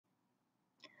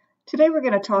Today we're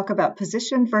going to talk about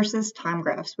position versus time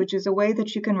graphs, which is a way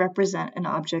that you can represent an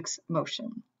object's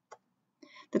motion.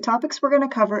 The topics we're going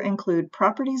to cover include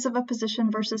properties of a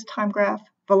position versus time graph,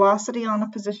 velocity on a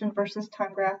position versus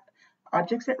time graph,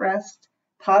 objects at rest,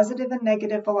 positive and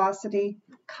negative velocity,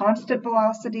 constant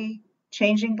velocity,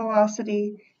 changing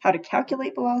velocity, how to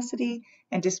calculate velocity,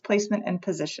 and displacement and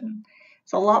position.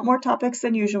 It's a lot more topics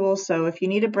than usual, so if you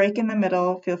need a break in the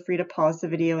middle, feel free to pause the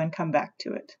video and come back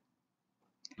to it.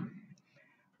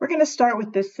 We're going to start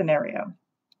with this scenario.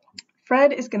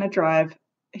 Fred is going to drive.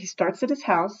 He starts at his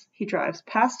house. He drives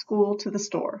past school to the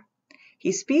store.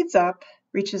 He speeds up,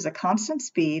 reaches a constant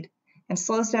speed, and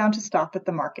slows down to stop at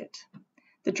the market.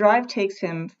 The drive takes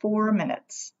him 4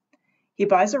 minutes. He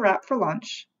buys a wrap for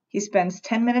lunch. He spends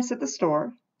 10 minutes at the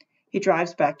store. He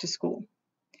drives back to school.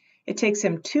 It takes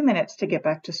him 2 minutes to get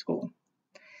back to school.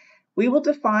 We will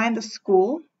define the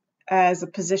school as a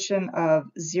position of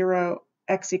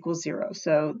x equals 0.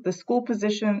 So the school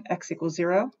position, x equals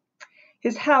 0.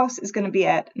 His house is going to be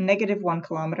at -1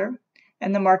 kilometer,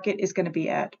 and the market is going to be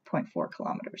at 0.4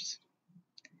 kilometers.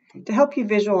 To help you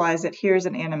visualize it, here's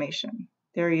an animation.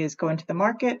 There he is going to the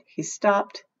market. He's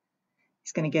stopped.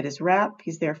 He's going to get his wrap.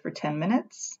 He's there for 10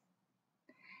 minutes.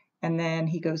 And then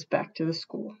he goes back to the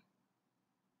school.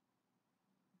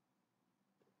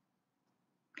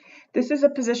 This is a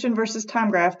position versus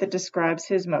time graph that describes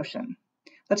his motion.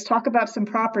 Let's talk about some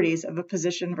properties of a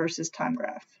position versus time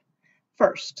graph.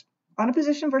 First, on a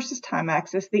position versus time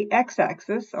axis, the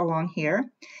x-axis along here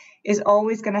is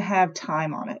always going to have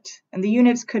time on it. And the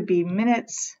units could be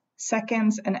minutes,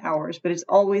 seconds, and hours, but it's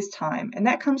always time. And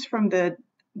that comes from the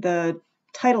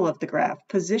title of the graph,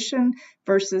 position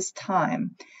versus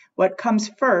time. What comes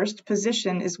first,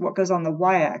 position, is what goes on the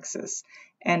y-axis.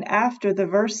 And after the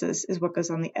versus is what goes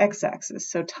on the x-axis.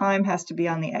 So time has to be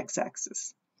on the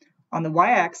x-axis. On the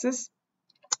y-axis,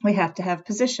 we have to have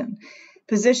position.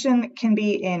 Position can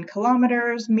be in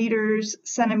kilometers, meters,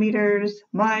 centimeters,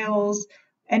 miles.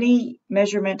 Any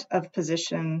measurement of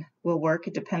position will work.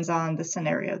 It depends on the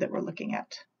scenario that we're looking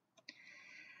at.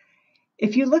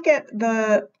 If you look at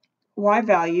the y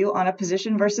value on a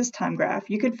position versus time graph,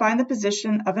 you can find the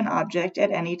position of an object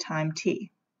at any time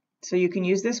t. So you can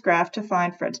use this graph to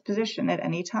find Fred's position at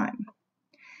any time.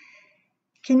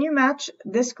 Can you match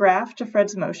this graph to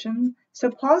Fred's motion? So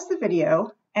pause the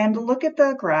video and look at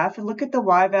the graph and look at the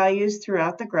y values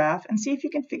throughout the graph and see if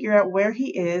you can figure out where he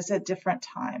is at different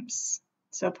times.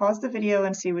 So pause the video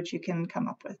and see what you can come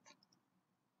up with.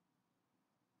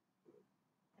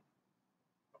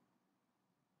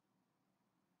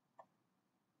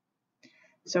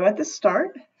 So at the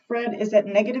start, Fred is at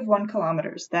 -1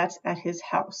 kilometers. That's at his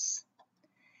house.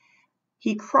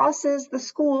 He crosses the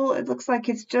school. It looks like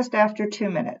it's just after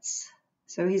 2 minutes.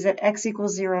 So he's at x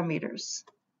equals 0 meters.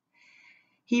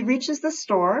 He reaches the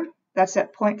store. That's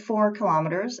at 0.4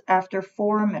 kilometers after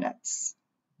 4 minutes.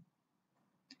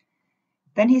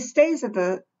 Then he stays at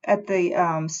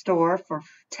the store for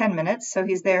 10 minutes. So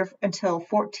he's there until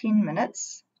 14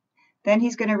 minutes. Then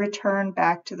he's going to return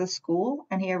back to the school,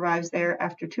 and he arrives there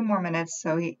after 2 more minutes.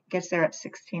 So he gets there at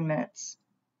 16 minutes.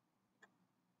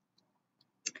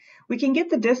 We can get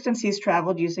the distance he's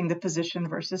traveled using the position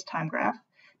versus time graph.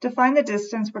 To find the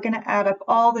distance, we're going to add up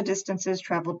all the distances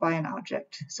traveled by an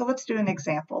object. So let's do an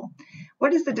example.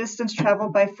 What is the distance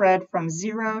traveled by Fred from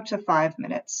 0 to 5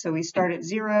 minutes? So we start at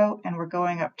 0 and we're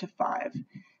going up to 5.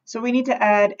 So we need to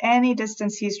add any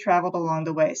distance he's traveled along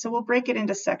the way. So we'll break it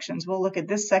into sections. We'll look at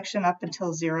this section up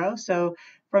until 0. So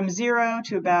from 0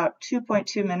 to about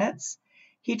 2.2 minutes,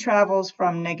 he travels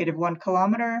from -1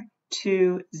 kilometer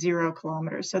to 0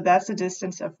 kilometers. So that's a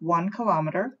distance of 1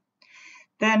 kilometer.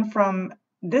 Then from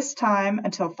this time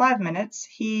until 5 minutes,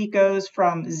 he goes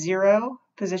from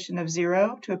position of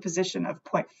 0 to a position of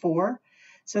 0.4.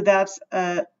 So that's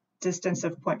a distance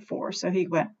of 0.4. So he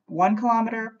went 1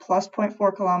 kilometer plus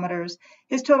 0.4 kilometers.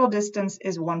 His total distance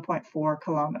is 1.4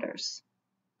 kilometers.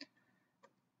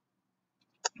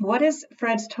 What is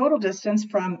Fred's total distance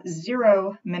from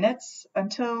 0 minutes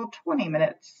until 20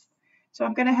 minutes? So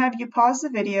I'm going to have you pause the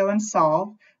video and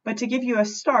solve, but to give you a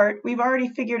start, we've already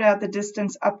figured out the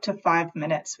distance up to 5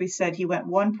 minutes. We said he went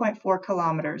 1.4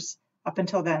 kilometers up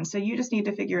until then, so you just need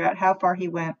to figure out how far he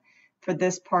went for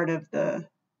this part of the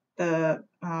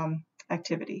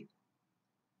activity.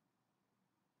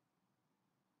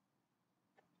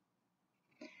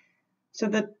 So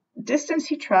the distance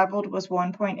he traveled was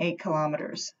 1.8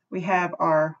 kilometers. We have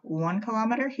our 1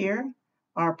 kilometer here,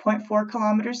 our 0.4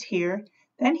 kilometers here.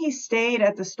 Then he stayed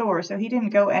at the store, so he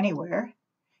didn't go anywhere.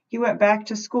 He went back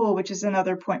to school, which is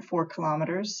another 0.4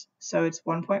 kilometers. So it's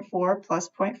 1.4 plus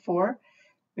 0.4.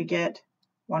 We get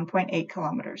 1.8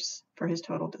 kilometers for his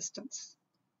total distance.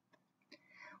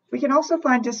 We can also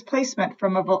find displacement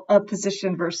from a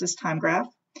position versus time graph.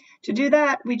 To do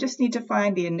that, we just need to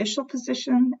find the initial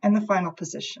position and the final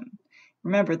position.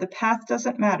 Remember, the path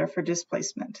doesn't matter for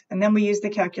displacement. And then we use the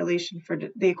calculation for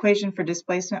the equation for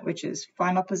displacement, which is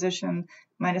final position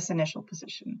minus initial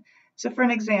position. So for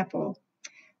an example,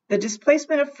 the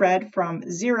displacement of Fred from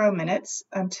 0 minutes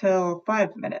until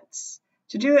 5 minutes.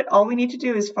 To do it, all we need to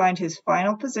do is find his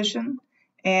final position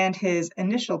and his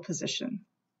initial position.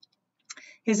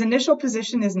 His initial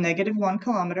position is -1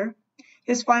 kilometer.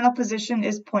 His final position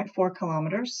is 0.4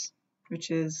 kilometers,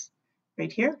 which is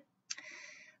right here.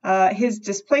 His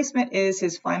displacement is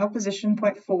his final position,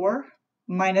 0.4,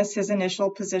 minus his initial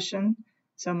position,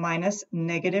 so minus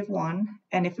 -1.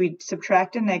 And if we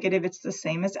subtract a negative, it's the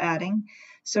same as adding.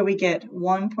 So we get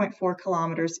 1.4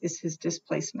 kilometers is his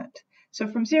displacement. So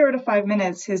from 0 to 5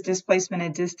 minutes, his displacement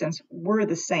and distance were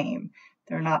the same.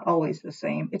 They're not always the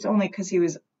same. It's only because he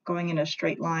was going in a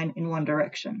straight line in one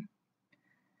direction.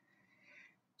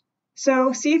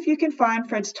 So see if you can find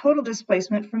Fred's total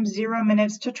displacement from 0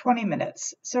 minutes to 20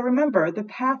 minutes. So remember, the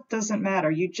path doesn't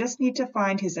matter. You just need to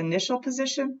find his initial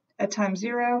position at time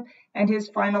 0 and his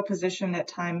final position at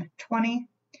time 20,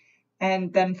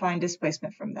 and then find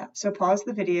displacement from that. So pause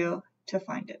the video to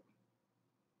find it.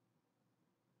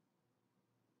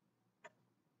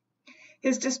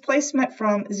 His displacement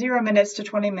from 0 minutes to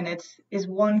 20 minutes is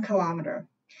 1 kilometer.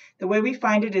 The way we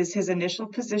find it is his initial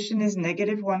position is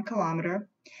 -1 kilometer.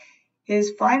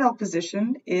 His final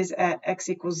position is at x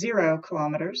equals 0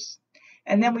 kilometers.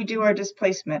 And then we do our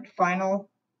displacement, final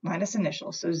minus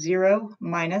initial. So 0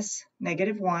 minus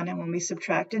 -1. And when we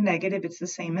subtract a negative, it's the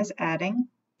same as adding.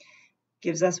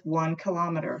 Gives us 1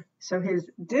 kilometer. So his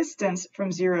distance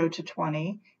from 0 to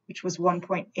 20, which was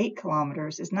 1.8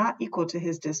 kilometers, is not equal to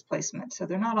his displacement. So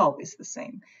they're not always the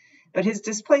same. But his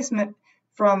displacement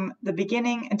from the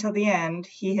beginning until the end,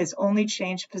 he has only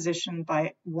changed position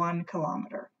by 1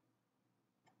 kilometer.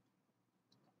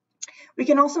 We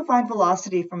can also find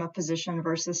velocity from a position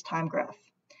versus time graph.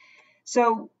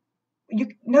 So you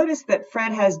notice that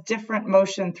Fred has different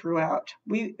motion throughout.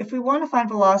 If we want to find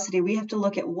velocity, we have to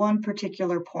look at one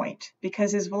particular point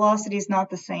because his velocity is not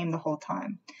the same the whole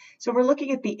time. So we're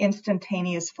looking at the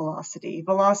instantaneous velocity,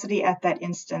 velocity at that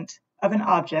instant of an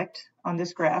object on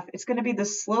this graph. It's going to be the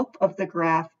slope of the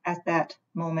graph at that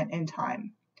moment in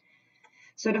time.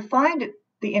 So to find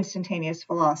the instantaneous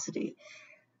velocity,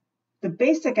 the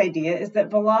basic idea is that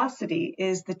velocity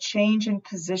is the change in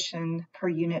position per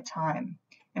unit time.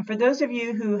 And for those of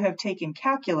you who have taken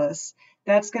calculus,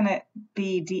 that's going to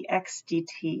be dx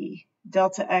dt.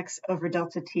 Delta x over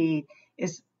delta t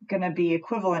is going to be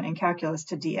equivalent in calculus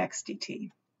to dx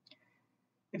dt.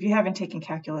 If you haven't taken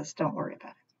calculus, don't worry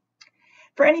about it.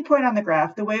 For any point on the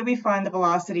graph, the way we find the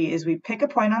velocity is we pick a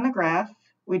point on the graph,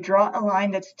 we draw a line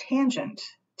that's tangent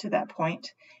to that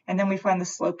point, and then we find the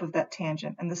slope of that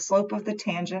tangent. And the slope of the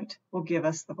tangent will give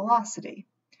us the velocity.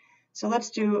 So let's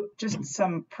do just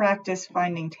some practice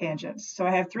finding tangents. So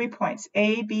I have 3 points,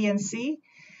 A, B, and C.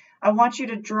 I want you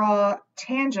to draw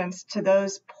tangents to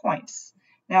those points.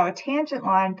 Now a tangent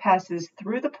line passes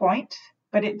through the point,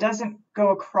 but it doesn't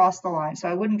go across the line. So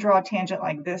I wouldn't draw a tangent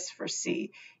like this for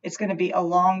C. It's going to be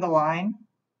along the line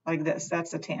like this.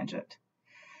 That's a tangent.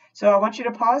 So I want you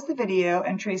to pause the video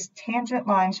and trace tangent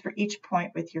lines for each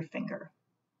point with your finger.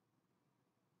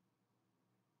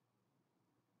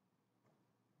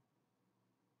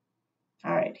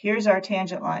 All right, here's our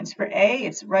tangent lines. For A,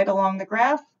 it's right along the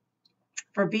graph.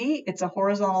 For B, it's a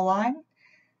horizontal line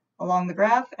along the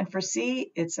graph. And for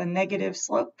C, it's a negative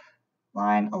slope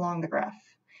line along the graph.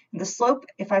 And the slope,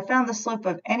 if I found the slope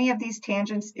of any of these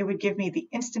tangents, it would give me the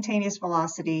instantaneous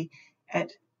velocity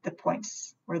at the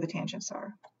points where the tangents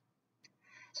are.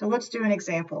 So let's do an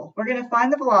example. We're going to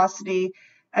find the velocity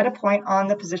at a point on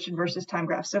the position versus time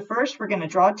graph. So first, we're going to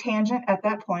draw a tangent at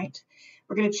that point.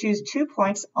 We're going to choose 2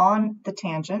 points on the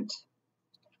tangent,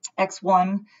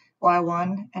 x1,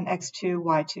 y1, and x2,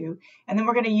 y2. And then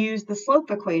we're going to use the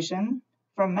slope equation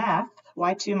from math,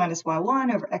 y2 minus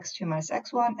y1 over x2 minus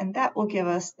x1, and that will give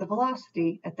us the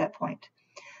velocity at that point.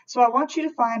 So I want you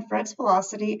to find Fred's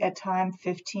velocity at time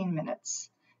 15 minutes.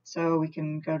 So we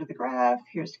can go to the graph.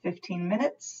 Here's 15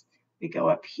 minutes. We go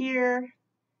up here.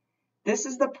 This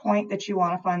is the point that you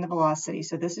want to find the velocity.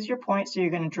 So this is your point. So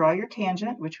you're going to draw your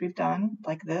tangent, which we've done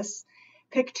like this.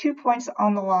 Pick 2 points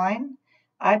on the line.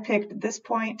 I picked this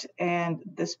point and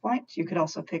this point. You could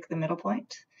also pick the middle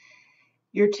point.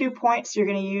 Your 2 points, you're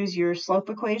going to use your slope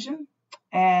equation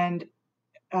and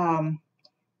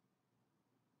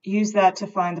use that to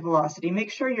find the velocity.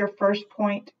 Make sure your first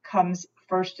point comes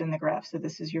first in the graph. So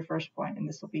this is your first point, and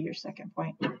this will be your second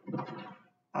point.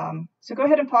 So go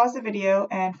ahead and pause the video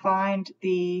and find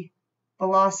the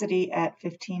velocity at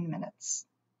 15 minutes.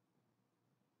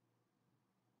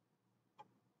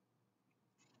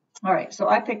 All right, so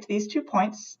I picked these 2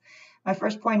 points. My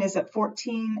first point is at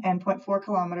 14 and 0.4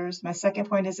 kilometers. My second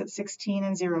point is at 16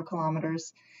 and 0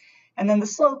 kilometers. And then the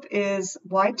slope is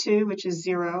y2, which is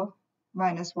 0,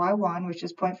 minus y1, which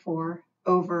is 0.4,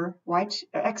 over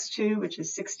x2, which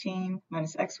is 16,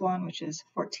 minus x1, which is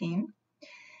 14.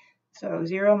 So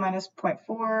 0 minus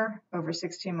 0.4 over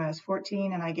 16 minus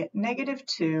 14, and I get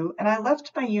 -2, and I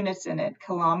left my units in it,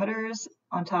 kilometers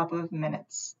on top of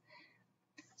minutes.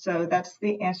 So that's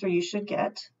the answer you should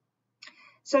get.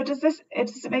 So does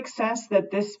it make sense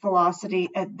that this velocity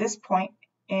at this point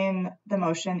in the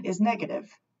motion is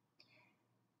negative?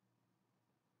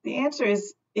 The answer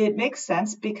is it makes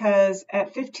sense because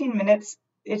at 15 minutes,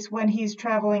 it's when he's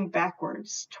traveling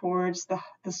backwards towards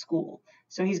the school.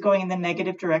 So he's going in the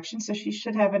negative direction, so she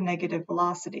should have a negative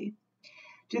velocity.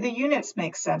 Do the units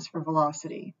make sense for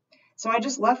velocity? So I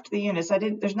just left the units.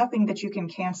 There's nothing that you can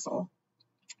cancel.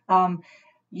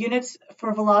 Units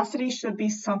for velocity should be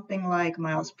something like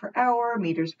miles per hour,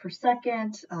 meters per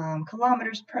second,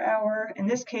 kilometers per hour. In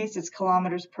this case, it's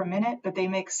kilometers per minute, but they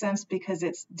make sense because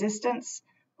it's distance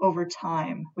over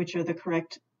time, which are the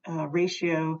correct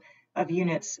ratio of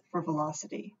units for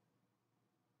velocity.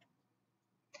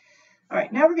 All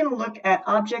right, now we're going to look at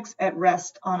objects at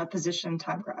rest on a position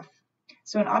time graph.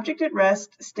 So an object at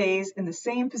rest stays in the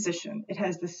same position. It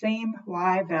has the same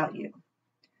y value.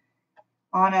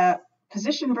 On a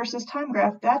position versus time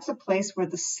graph, that's a place where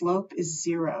the slope is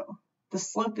 0. The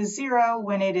slope is 0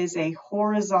 when it is a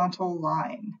horizontal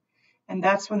line, and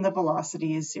that's when the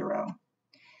velocity is 0.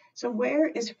 So where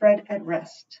is Fred at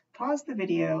rest? Pause the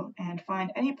video and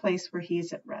find any place where he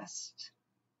is at rest.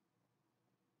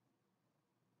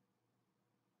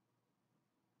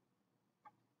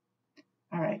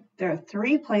 All right, there are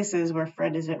 3 places where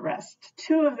Fred is at rest.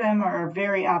 2 of them are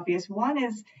very obvious. One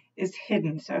is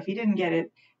hidden, so if you didn't get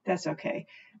it, that's okay.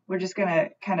 We're just going to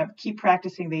kind of keep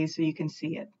practicing these so you can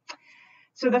see it.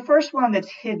 So the first one that's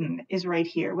hidden is right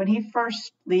here, when he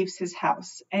first leaves his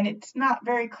house. And it's not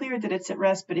very clear that it's at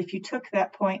rest, but if you took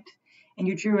that point and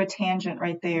you drew a tangent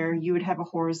right there, you would have a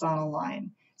horizontal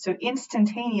line. So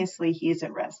instantaneously, he is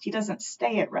at rest. He doesn't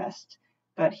stay at rest,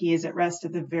 but he is at rest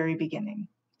at the very beginning.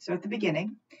 So at the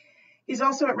beginning, he's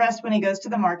also at rest when he goes to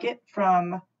the market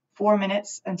from 4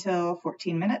 minutes until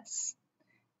 14 minutes.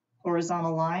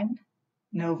 Horizontal line,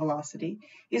 no velocity.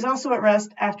 He's also at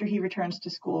rest after he returns to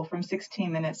school from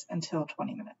 16 minutes until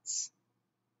 20 minutes.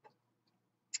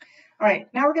 All right,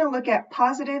 now we're going to look at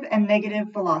positive and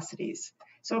negative velocities.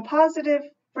 So a positive,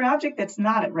 for an object that's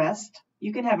not at rest,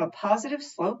 you can have a positive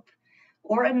slope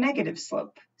or a negative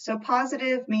slope. So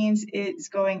positive means it's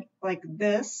going like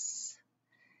this,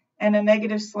 and a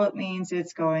negative slope means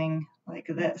it's going like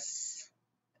this,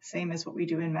 same as what we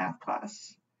do in math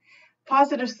class.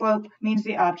 Positive slope means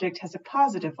the object has a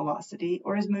positive velocity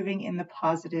or is moving in the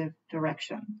positive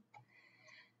direction.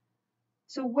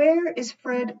 So where is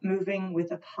Fred moving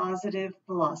with a positive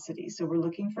velocity? So we're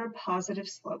looking for a positive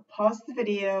slope. Pause the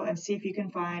video and see if you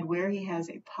can find where he has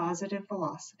a positive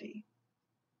velocity.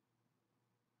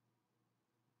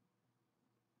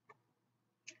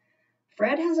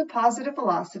 Fred has a positive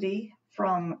velocity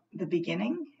from the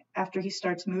beginning after he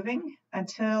starts moving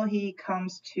until he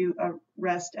comes to a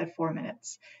rest at 4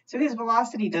 minutes. So his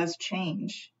velocity does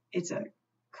change. It's a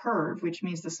curve, which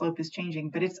means the slope is changing,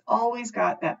 but it's always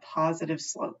got that positive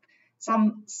slope.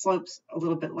 Some slopes a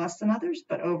little bit less than others,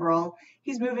 but overall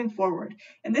he's moving forward.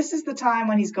 And this is the time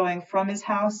when he's going from his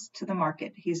house to the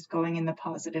market. He's going in the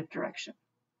positive direction.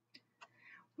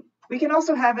 We can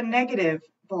also have a negative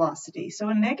velocity. So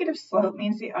a negative slope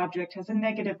means the object has a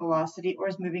negative velocity or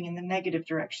is moving in the negative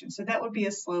direction. So that would be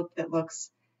a slope that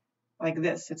looks like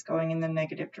this. It's going in the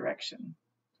negative direction.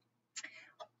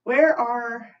 Where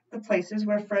are the places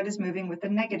where Fred is moving with a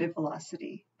negative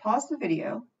velocity? Pause the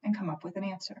video and come up with an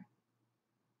answer.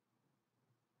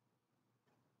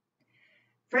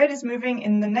 Fred is moving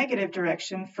in the negative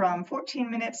direction from 14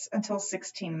 minutes until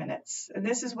 16 minutes.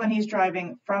 This is when he's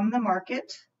driving from the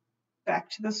market back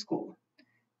to the school.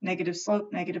 Negative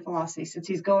slope, negative velocity. Since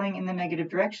he's going in the negative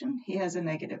direction, he has a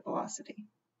negative velocity.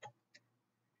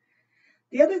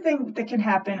 The other thing that can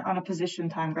happen on a position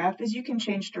time graph is you can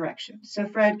change direction. So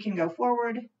Fred can go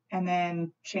forward and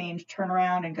then turn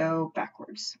around and go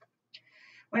backwards.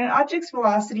 When an object's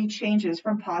velocity changes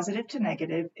from positive to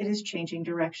negative, it is changing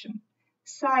direction.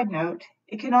 Side note,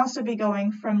 it can also be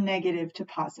going from negative to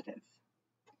positive.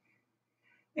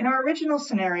 In our original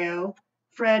scenario,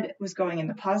 Fred was going in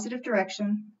the positive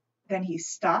direction, then he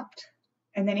stopped,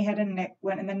 and then he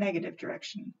went in the negative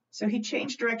direction. So he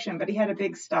changed direction, but he had a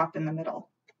big stop in the middle.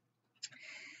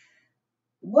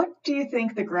 What do you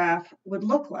think the graph would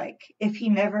look like if he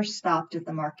never stopped at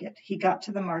the market? He got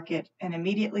to the market and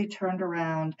immediately turned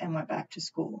around and went back to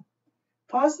school.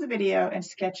 Pause the video and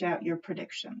sketch out your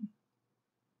prediction.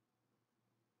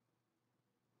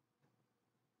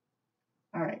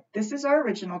 All right, this is our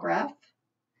original graph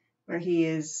where he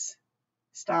is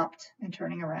stopped and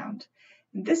turning around.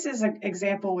 This is an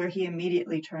example where he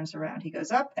immediately turns around. He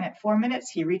goes up, and at 4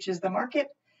 minutes, he reaches the market,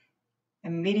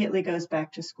 immediately goes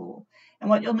back to school. And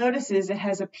what you'll notice is it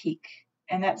has a peak,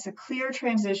 and that's a clear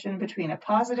transition between a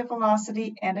positive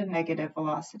velocity and a negative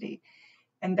velocity.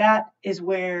 And that is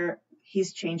where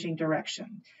he's changing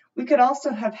direction. We could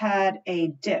also have had a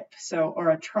dip, or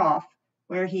a trough,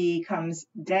 where he comes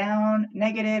down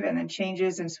negative and then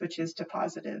changes and switches to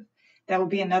positive. That would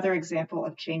be another example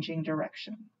of changing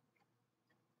direction.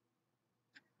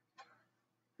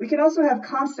 We can also have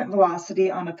constant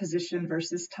velocity on a position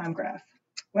versus time graph.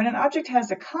 When an object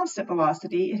has a constant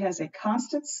velocity, it has a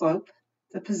constant slope.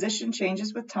 The position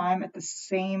changes with time at the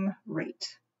same rate.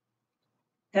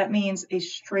 That means a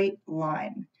straight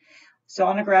line. So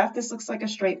on a graph, this looks like a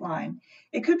straight line.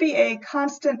 It could be a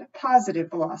constant positive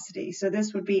velocity. So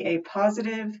this would be a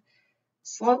positive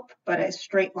slope, but a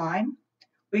straight line.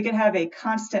 We could have a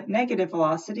constant negative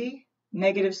velocity,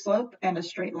 negative slope, and a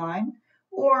straight line.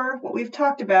 Or what we've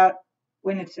talked about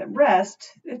when it's at rest,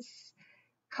 it's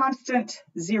constant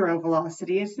zero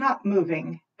velocity. It's not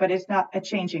moving, but it's not a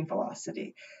changing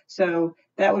velocity. So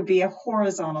that would be a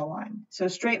horizontal line. So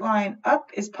straight line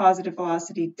up is positive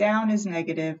velocity, down is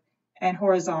negative, and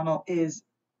horizontal is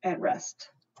at rest.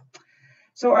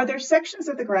 So are there sections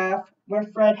of the graph where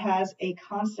Fred has a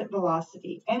constant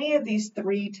velocity? Any of these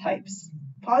three types?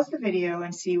 Pause the video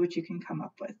and see what you can come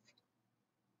up with.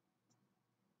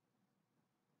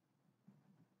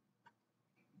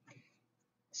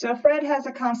 So Fred has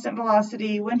a constant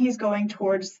velocity when he's going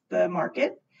towards the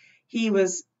market. He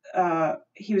was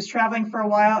traveling for a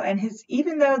while, and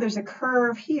even though there's a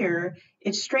curve here,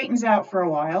 it straightens out for a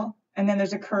while, and then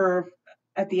there's a curve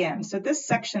at the end. So this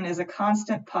section is a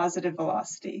constant positive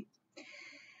velocity.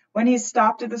 When he's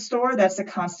stopped at the store, that's a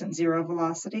constant zero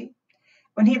velocity.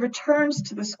 When he returns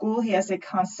to the school, he has a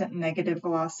constant negative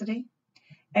velocity.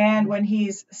 And when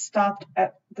he's stopped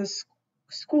at the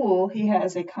school, he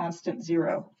has a constant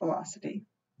zero velocity.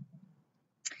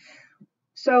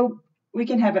 So we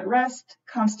can have at rest,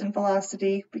 constant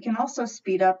velocity. We can also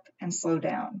speed up and slow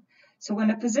down. So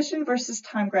when a position versus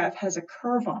time graph has a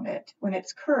curve on it, when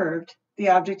it's curved, the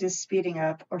object is speeding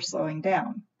up or slowing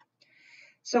down.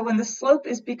 So when the slope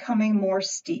is becoming more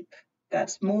steep,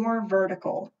 that's more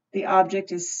vertical, the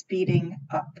object is speeding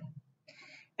up.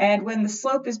 And when the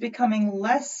slope is becoming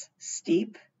less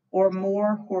steep or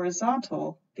more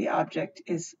horizontal, the object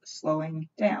is slowing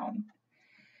down.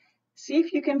 See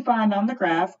if you can find on the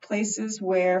graph places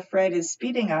where Fred is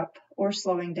speeding up or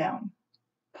slowing down.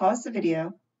 Pause the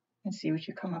video and see what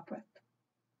you come up with.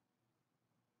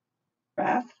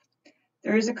 Graph,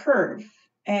 there is a curve,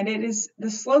 and the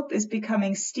slope is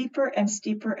becoming steeper and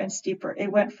steeper and steeper.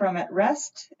 It went from at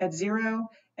rest at zero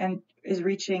and is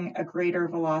reaching a greater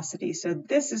velocity. So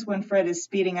this is when Fred is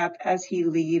speeding up as he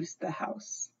leaves the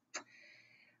house.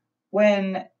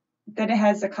 Then it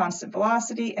has a constant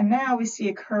velocity, and now we see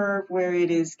a curve where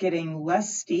it is getting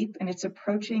less steep and it's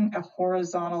approaching a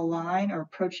horizontal line or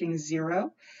approaching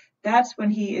zero. That's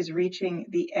when he is reaching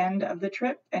the end of the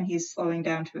trip and he's slowing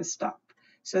down to a stop.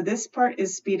 So this part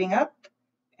is speeding up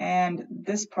and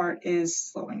this part is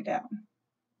slowing down.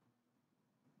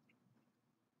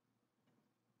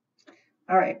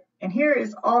 All right, and here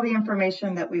is all the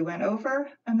information that we went over.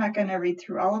 I'm not going to read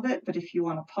through all of it, but if you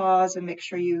want to pause and make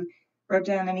sure you wrote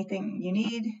down anything you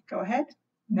need, go ahead.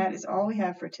 And that is all we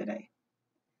have for today.